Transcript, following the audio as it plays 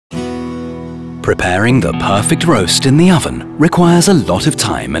Preparing the perfect roast in the oven requires a lot of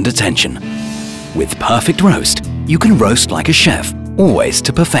time and attention. With Perfect Roast, you can roast like a chef, always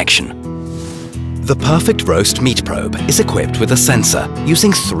to perfection. The Perfect Roast meat probe is equipped with a sensor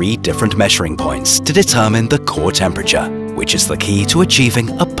using 3 different measuring points to determine the core temperature, which is the key to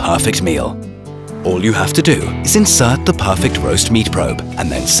achieving a perfect meal. All you have to do is insert the Perfect Roast meat probe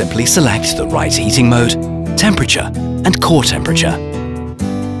and then simply select the right heating mode, temperature, and core temperature.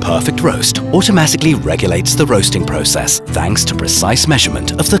 Perfect Roast automatically regulates the roasting process thanks to precise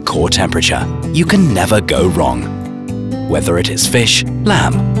measurement of the core temperature. You can never go wrong, whether it is fish,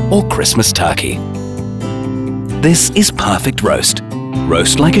 lamb, or Christmas turkey. This is Perfect Roast.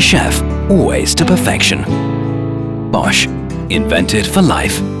 Roast like a chef, always to perfection. Bosch, invented for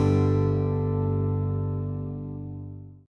life.